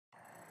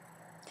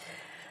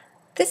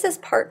This is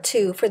part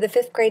 2 for the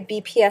 5th grade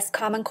BPS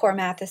Common Core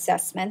Math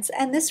Assessments,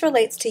 and this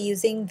relates to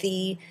using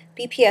the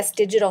BPS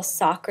Digital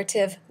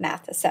Socrative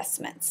Math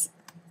Assessments.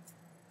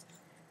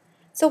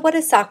 So what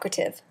is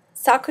Socrative?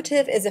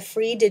 Socrative is a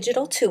free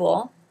digital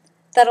tool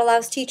that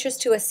allows teachers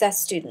to assess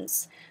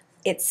students.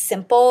 It's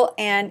simple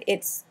and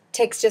it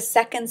takes just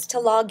seconds to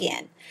log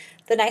in.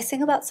 The nice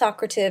thing about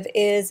Socrative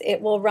is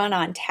it will run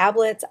on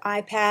tablets,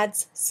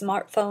 iPads,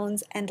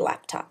 smartphones, and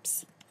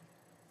laptops.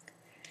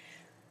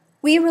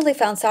 We really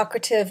found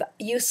Socrative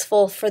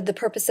useful for the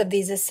purpose of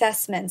these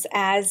assessments,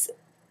 as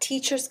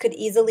teachers could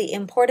easily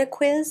import a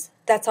quiz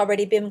that's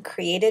already been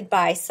created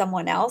by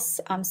someone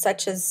else,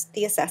 such as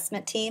the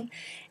assessment team,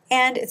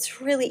 and it's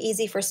really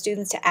easy for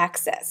students to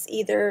access,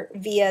 either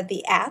via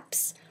the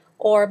apps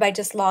or by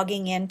just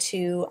logging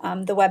into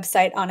the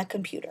website on a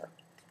computer.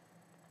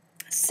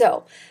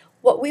 So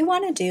what we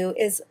want to do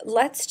is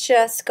let's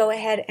just go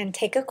ahead and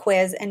take a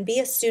quiz and be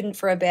a student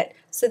for a bit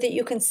so that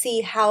you can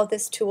see how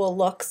this tool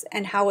looks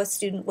and how a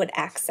student would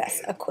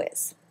access a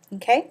quiz.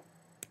 Okay?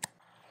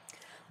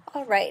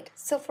 All right,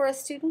 so for a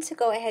student to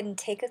go ahead and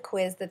take a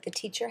quiz that the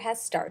teacher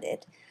has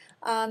started,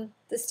 the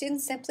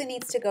student simply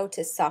needs to go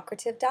to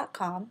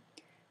Socrative.com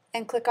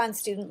and click on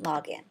Student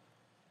Login.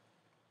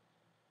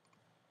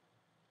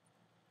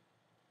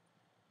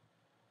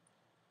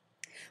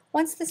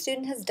 Once the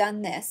student has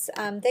done this,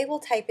 they will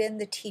type in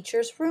the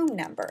teacher's room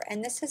number,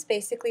 and this is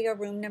basically a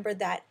room number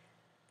that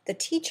the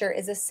teacher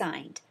is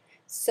assigned.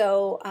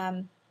 So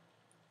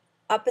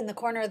up in the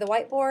corner of the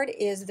whiteboard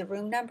is the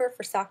room number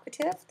for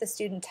Socrative. The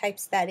student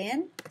types that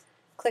in,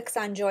 clicks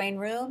on Join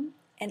Room,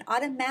 and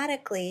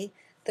automatically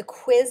the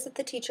quiz that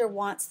the teacher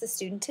wants the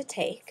student to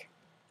take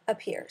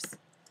appears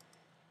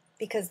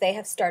because they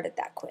have started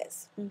that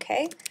quiz.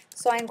 Okay,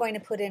 so I'm going to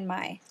put in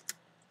my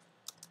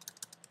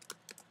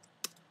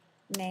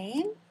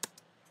name,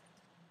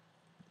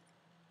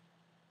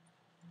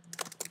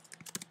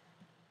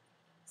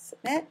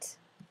 submit,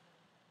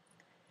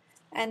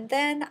 and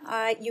then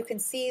you can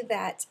see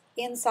that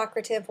in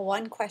Socrative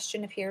one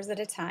question appears at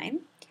a time,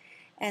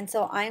 and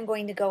so I'm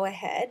going to go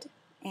ahead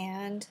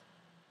and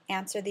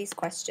answer these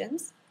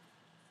questions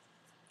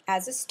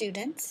as a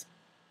student,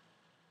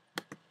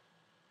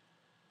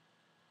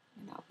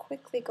 and I'll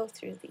quickly go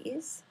through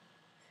these.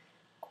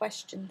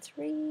 Question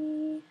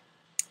 3.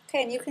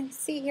 Okay, and you can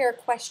see here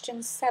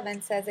question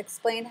 7 says,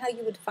 explain how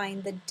you would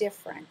find the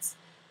difference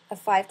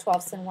of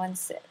 5/12 and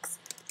 1/6.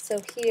 So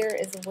here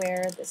is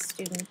where the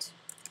student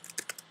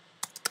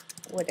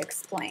would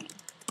explain.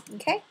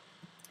 Okay,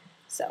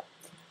 so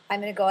I'm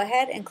going to go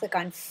ahead and click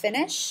on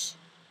Finish,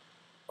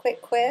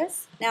 Quick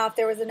Quiz. Now if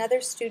there was another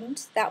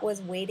student that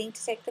was waiting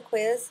to take the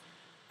quiz,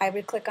 I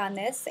would click on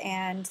this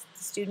and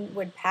the student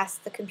would pass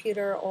the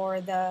computer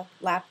or the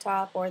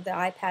laptop or the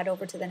iPad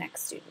over to the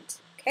next student.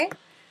 Okay?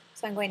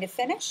 So I'm going to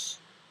finish,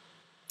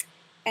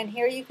 and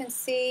here you can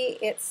see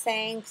it's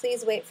saying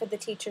please wait for the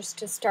teachers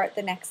to start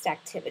the next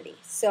activity.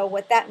 So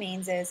what that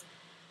means is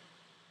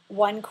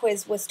one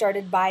quiz was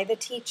started by the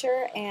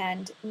teacher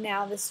and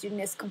now the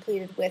student is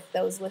completed with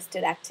those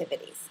listed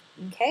activities.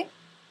 Okay?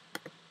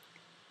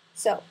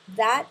 So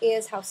that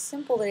is how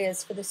simple it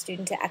is for the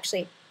student to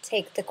actually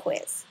take the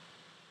quiz.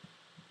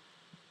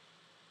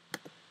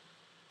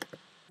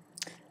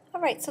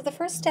 Alright, so the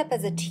first step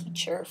as a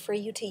teacher for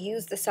you to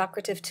use the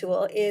Socrative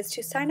tool is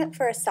to sign up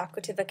for a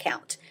Socrative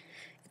account.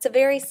 It's a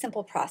very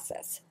simple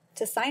process.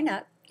 To sign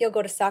up, you'll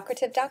go to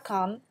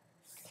Socrative.com,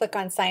 click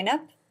on Sign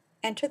Up,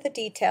 enter the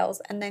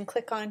details, and then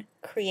click on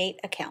Create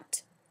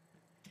Account.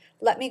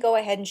 Let me go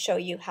ahead and show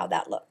you how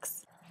that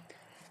looks.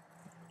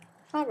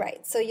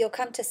 Alright, so you'll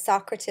come to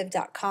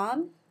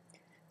Socrative.com,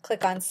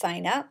 click on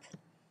Sign Up.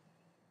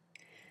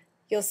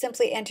 You'll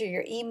simply enter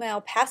your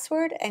email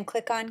password and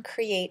click on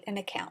Create an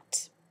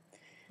Account.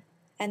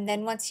 And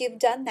then once you've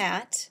done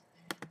that,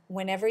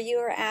 whenever you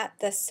are at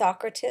the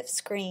Socrative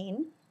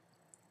screen,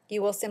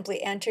 you will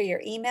simply enter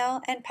your email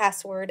and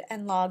password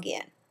and log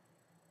in.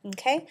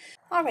 Okay?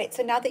 Alright,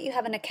 so now that you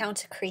have an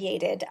account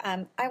created,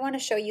 I want to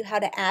show you how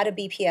to add a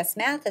BPS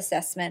math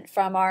assessment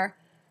from our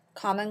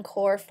Common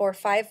Core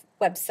 4-5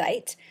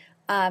 website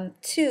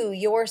to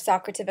your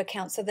Socrative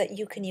account so that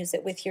you can use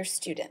it with your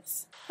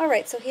students.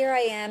 Alright, so here I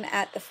am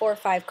at the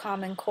 4-5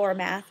 Common Core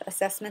Math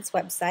Assessments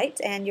website,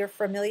 and you're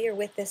familiar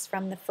with this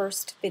from the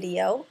first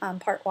video,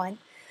 part 1.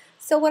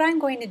 So what I'm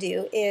going to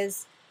do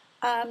is,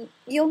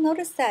 you'll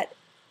notice that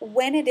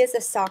when it is a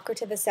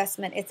Socrative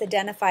assessment, it's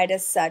identified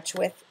as such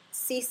with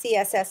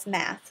CCSS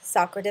Math,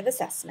 Socrative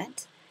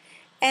Assessment.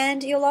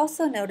 And you'll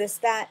also notice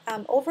that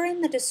over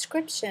in the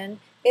description,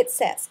 it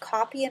says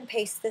copy and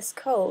paste this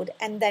code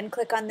and then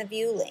click on the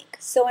view link.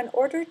 So in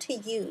order to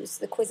use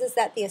the quizzes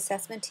that the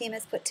assessment team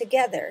has put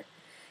together,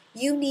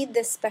 you need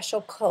this special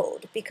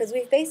code because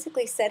we've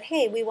basically said,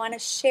 hey, we want to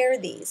share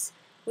these.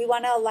 We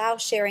want to allow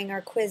sharing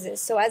our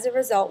quizzes. So as a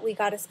result, we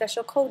got a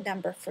special code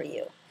number for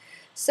you.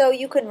 So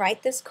you can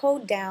write this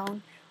code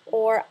down,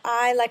 or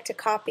I like to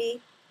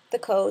copy the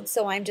code,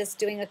 so I'm just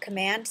doing a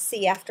Command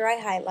C after I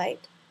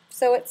highlight.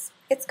 So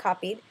it's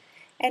copied.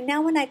 And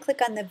now when I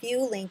click on the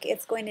view link,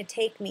 it's going to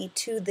take me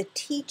to the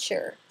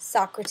teacher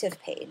Socrative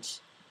page.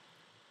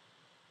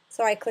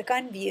 So I click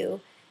on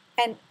view,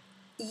 and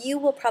you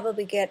will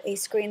probably get a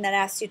screen that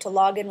asks you to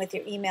log in with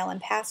your email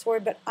and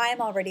password, but I'm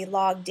already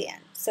logged in.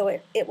 So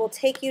it will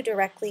take you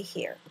directly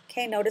here.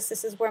 Okay, notice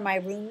this is where my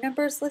room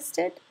number is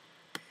listed.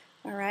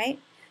 All right,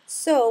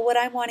 so what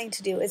I'm wanting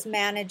to do is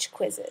manage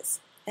quizzes.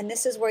 And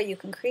this is where you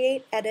can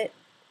create, edit,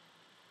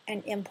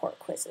 and import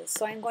quizzes.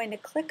 So I'm going to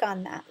click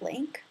on that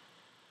link.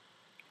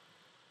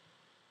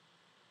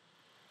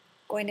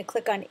 Going to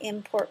click on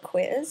import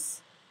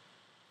quiz,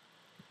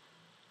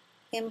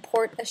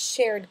 import a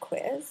shared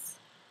quiz,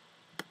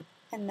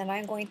 and then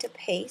I'm going to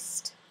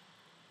paste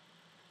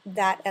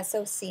that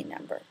SOC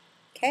number,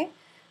 okay?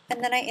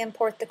 And then I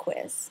import the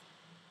quiz.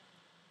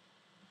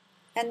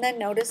 And then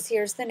notice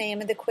here's the name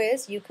of the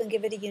quiz. You can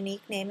give it a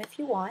unique name if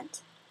you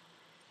want.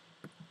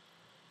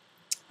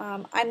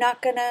 I'm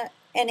not going to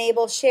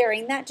enable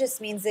sharing. That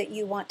just means that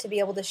you want to be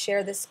able to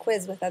share this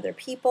quiz with other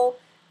people,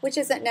 which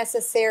isn't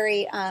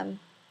necessary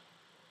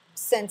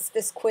since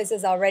this quiz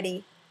is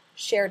already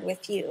shared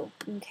with you,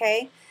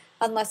 okay?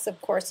 Unless, of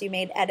course, you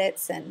made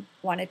edits and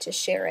wanted to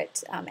share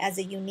it as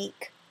a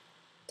unique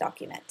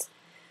document.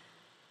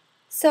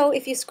 So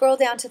if you scroll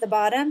down to the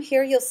bottom,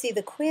 here you'll see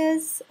the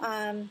quiz.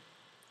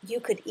 You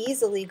could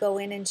easily go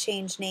in and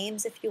change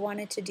names if you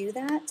wanted to do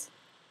that,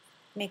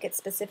 make it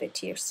specific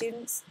to your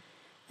students,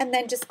 and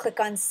then just click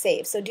on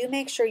Save. So do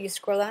make sure you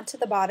scroll down to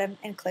the bottom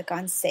and click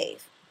on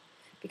Save,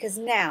 because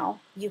now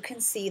you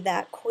can see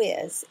that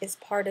quiz is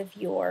part of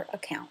your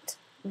account,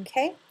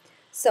 okay?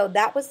 So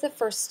that was the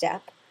first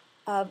step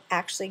of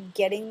actually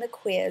getting the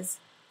quiz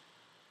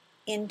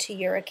into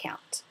your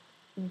account,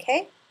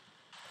 okay?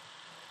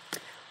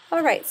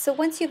 All right, so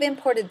once you've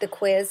imported the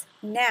quiz,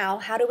 now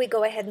how do we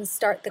go ahead and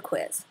start the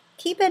quiz?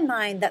 Keep in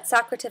mind that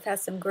Socrative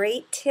has some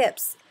great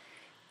tips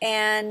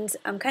and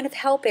kind of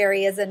help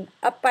areas, and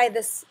up by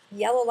this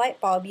yellow light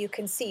bulb you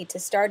can see to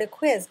start a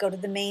quiz, go to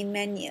the main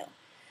menu.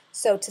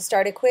 So to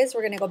start a quiz,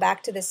 we're going to go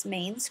back to this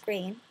main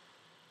screen,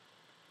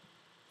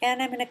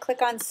 and I'm going to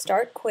click on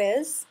Start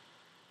Quiz,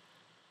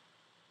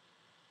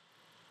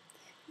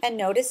 and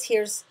notice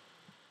here's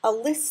a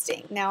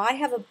listing. Now I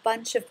have a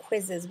bunch of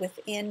quizzes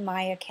within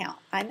my account.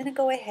 I'm going to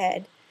go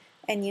ahead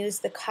and use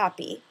the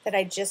copy that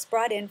I just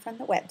brought in from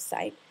the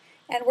website,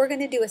 and we're going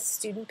to do a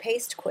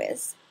student-paced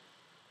quiz,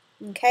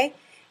 okay?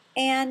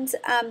 And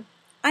I'm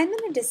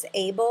going to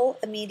disable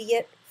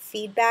immediate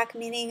feedback,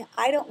 meaning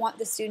I don't want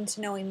the student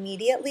to know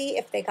immediately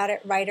if they got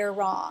it right or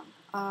wrong.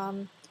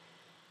 Now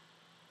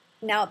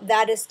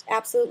that is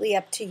absolutely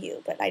up to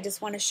you, but I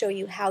just want to show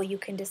you how you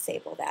can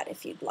disable that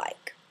if you'd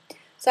like.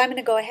 So I'm going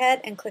to go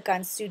ahead and click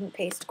on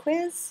Student-Paced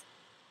Quiz.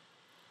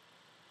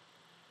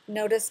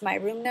 Notice my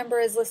room number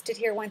is listed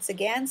here once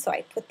again, so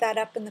I put that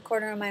up in the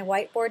corner of my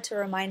whiteboard to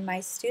remind my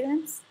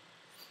students.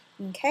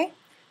 Okay,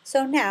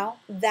 so now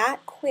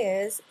that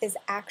quiz is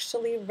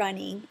actually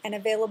running and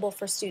available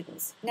for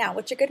students. Now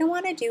what you're going to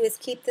want to do is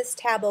keep this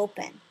tab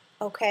open,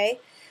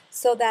 okay,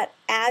 so that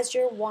as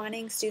you're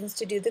wanting students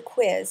to do the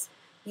quiz,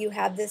 you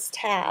have this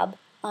tab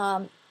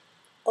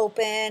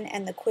open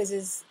and the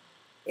quiz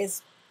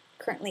is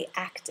currently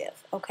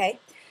active, okay?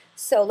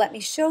 So let me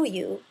show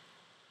you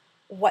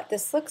what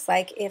this looks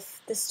like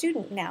if the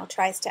student now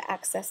tries to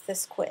access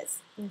this quiz,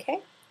 okay?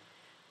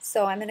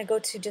 So I'm going to go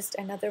to just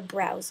another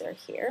browser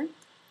here,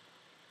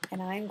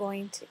 and I'm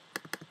going to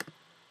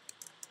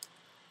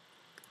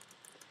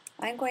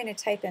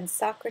type in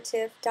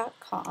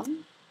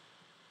Socrative.com,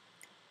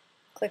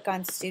 click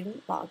on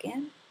Student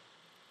Login,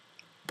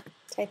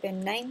 type in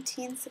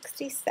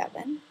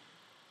 1967,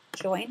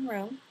 join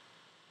room.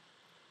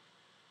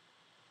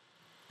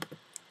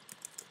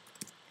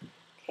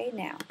 Okay,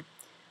 now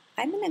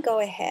I'm going to go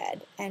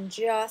ahead and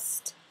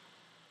just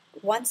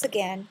once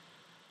again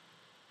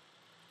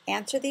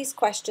answer these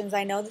questions.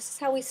 I know this is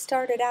how we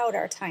started out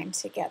our time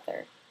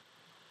together.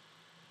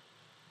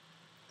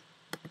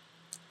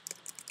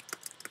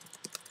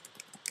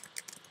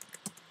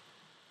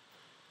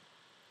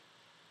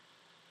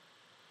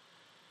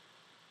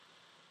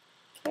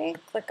 Okay,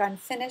 click on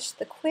Finish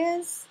the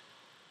Quiz.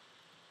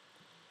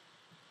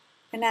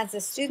 And as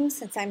a student,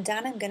 since I'm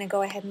done, I'm going to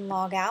go ahead and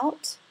log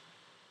out.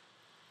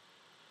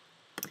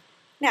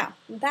 Now,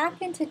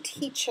 back into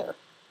teacher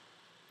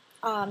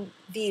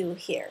view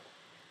here.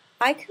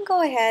 I can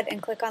go ahead and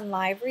click on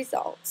Live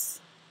Results,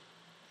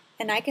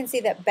 and I can see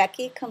that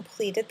Becky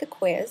completed the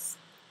quiz,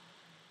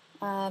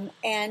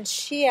 and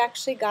she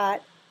actually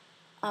got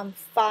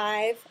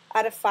 5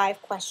 out of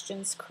 5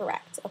 questions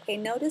correct. Okay,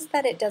 notice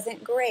that it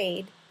doesn't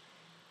grade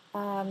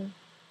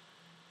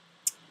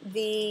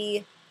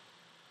the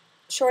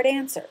short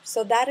answer,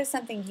 so that is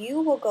something you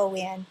will go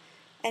in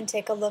and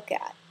take a look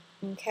at.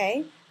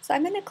 Okay, so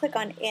I'm going to click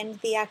on End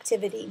the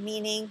Activity,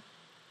 meaning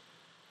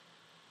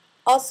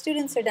all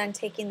students are done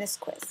taking this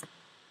quiz.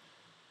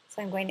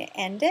 So I'm going to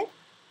end it,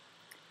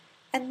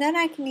 and then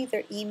I can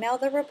either email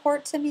the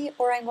report to me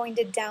or I'm going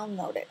to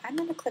download it. I'm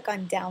going to click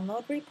on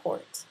Download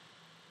Report.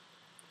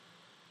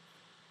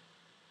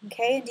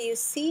 Okay, and do you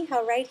see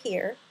how right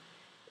here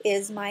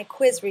is my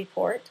quiz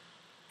report,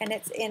 and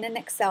it's in an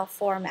Excel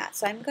format.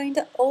 So I'm going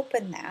to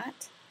open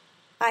that.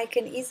 I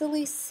can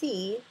easily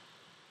see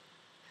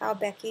how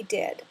Becky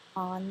did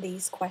on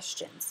these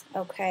questions,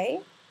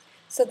 okay?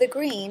 So the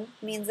green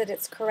means that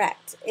it's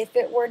correct. If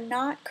it were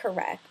not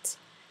correct,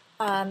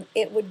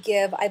 it would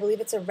give, I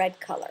believe it's a red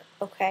color,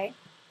 okay?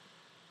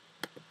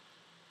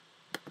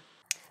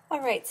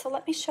 All right, so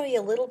let me show you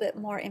a little bit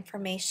more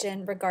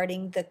information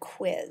regarding the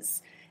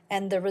quiz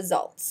and the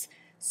results.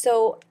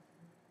 So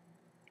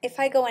if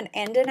I go and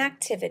end an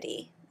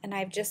activity, and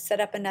I've just set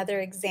up another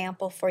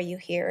example for you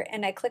here,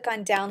 and I click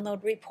on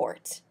Download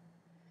Report,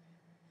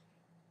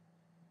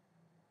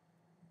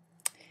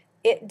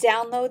 it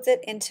downloads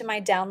it into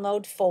my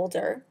download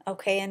folder,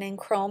 okay, and in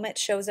Chrome it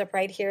shows up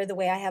right here the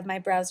way I have my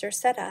browser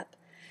set up.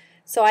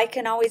 So I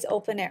can always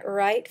open it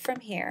right from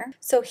here.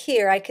 So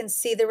here I can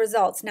see the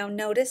results. Now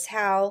notice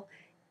how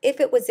if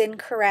it was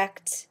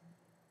incorrect,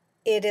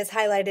 it is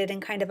highlighted in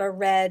kind of a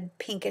red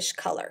pinkish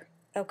color,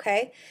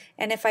 okay?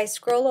 And if I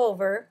scroll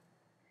over,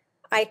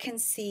 I can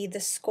see the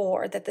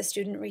score that the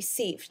student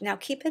received. Now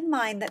keep in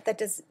mind that that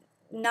does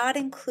not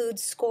include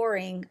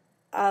scoring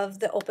of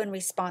the open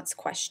response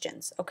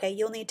questions, okay?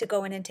 You'll need to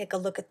go in and take a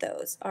look at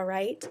those, all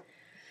right?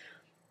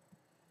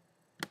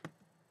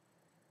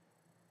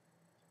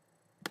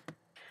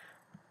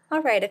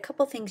 All right, a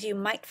couple things you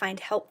might find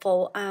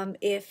helpful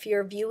if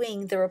you're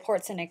viewing the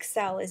reports in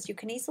Excel is you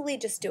can easily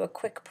just do a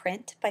quick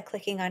print by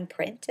clicking on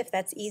print if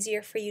that's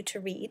easier for you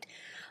to read.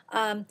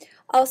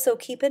 Also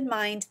keep in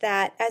mind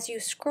that as you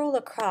scroll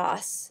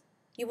across,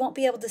 you won't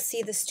be able to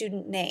see the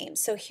student name.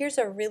 So here's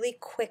a really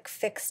quick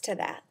fix to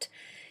that.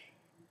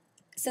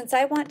 Since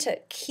I want to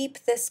keep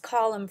this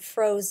column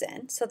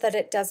frozen so that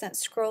it doesn't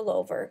scroll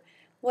over,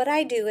 what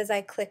I do is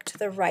I click to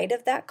the right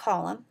of that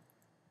column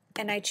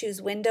and I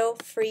choose Window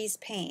Freeze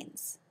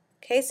Panes.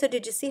 Okay, so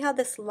did you see how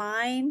this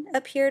line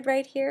appeared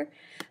right here?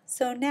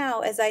 So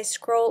now as I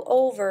scroll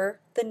over,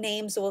 the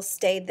names will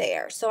stay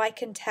there. So I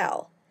can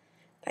tell.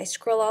 If I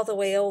scroll all the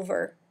way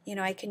over, you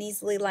know, I can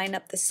easily line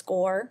up the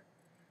score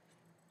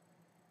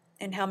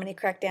and how many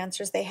correct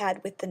answers they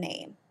had with the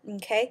name.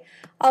 Okay.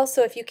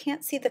 Also, if you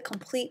can't see the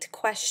complete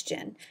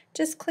question,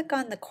 just click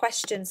on the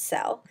question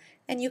cell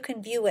and you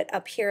can view it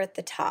up here at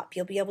the top.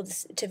 You'll be able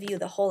to view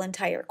the whole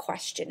entire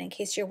question in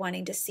case you're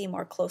wanting to see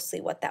more closely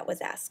what that was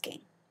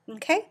asking.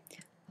 Okay.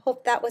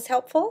 Hope that was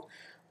helpful.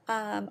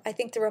 I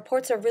think the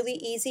reports are really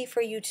easy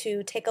for you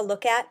to take a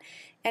look at.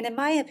 And in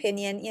my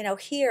opinion, you know,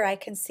 here I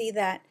can see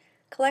that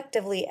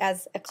collectively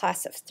as a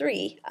class of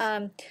 3,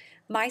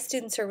 my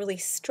students are really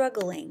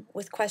struggling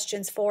with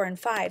questions 4 and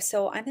 5,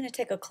 so I'm going to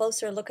take a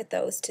closer look at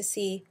those to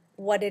see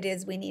what it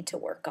is we need to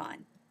work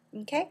on.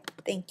 Okay,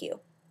 thank you.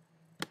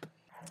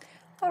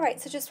 All right,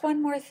 so just one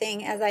more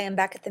thing as I am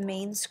back at the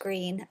main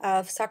screen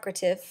of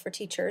Socrative for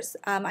teachers.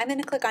 I'm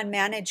going to click on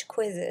Manage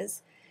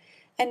Quizzes,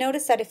 and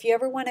notice that if you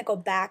ever want to go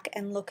back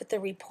and look at the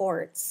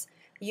reports,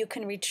 you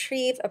can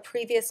retrieve a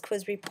previous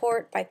quiz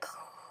report by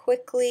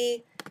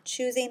quickly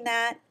choosing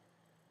that,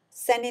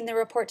 sending the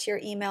report to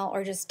your email,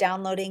 or just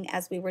downloading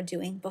as we were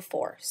doing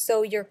before.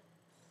 So your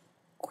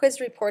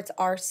quiz reports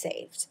are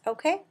saved,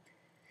 okay?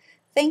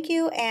 Thank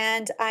you,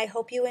 and I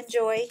hope you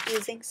enjoy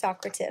using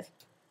Socrative.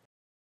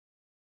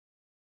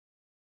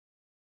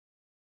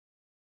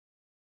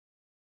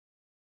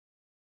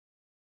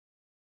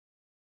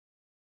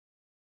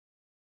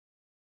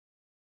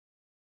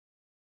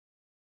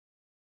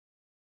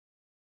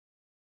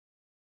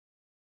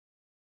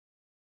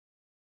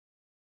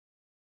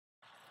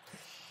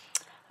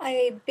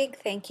 A big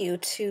thank you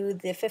to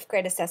the 5th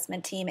grade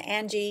assessment team,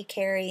 Angie,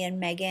 Carrie, and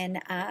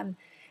Megan,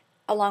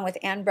 along with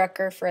Ann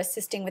Brucker for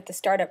assisting with the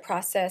startup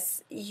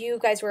process. You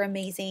guys were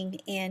amazing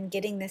in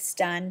getting this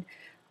done,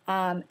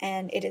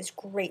 and it is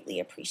greatly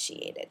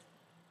appreciated.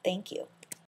 Thank you.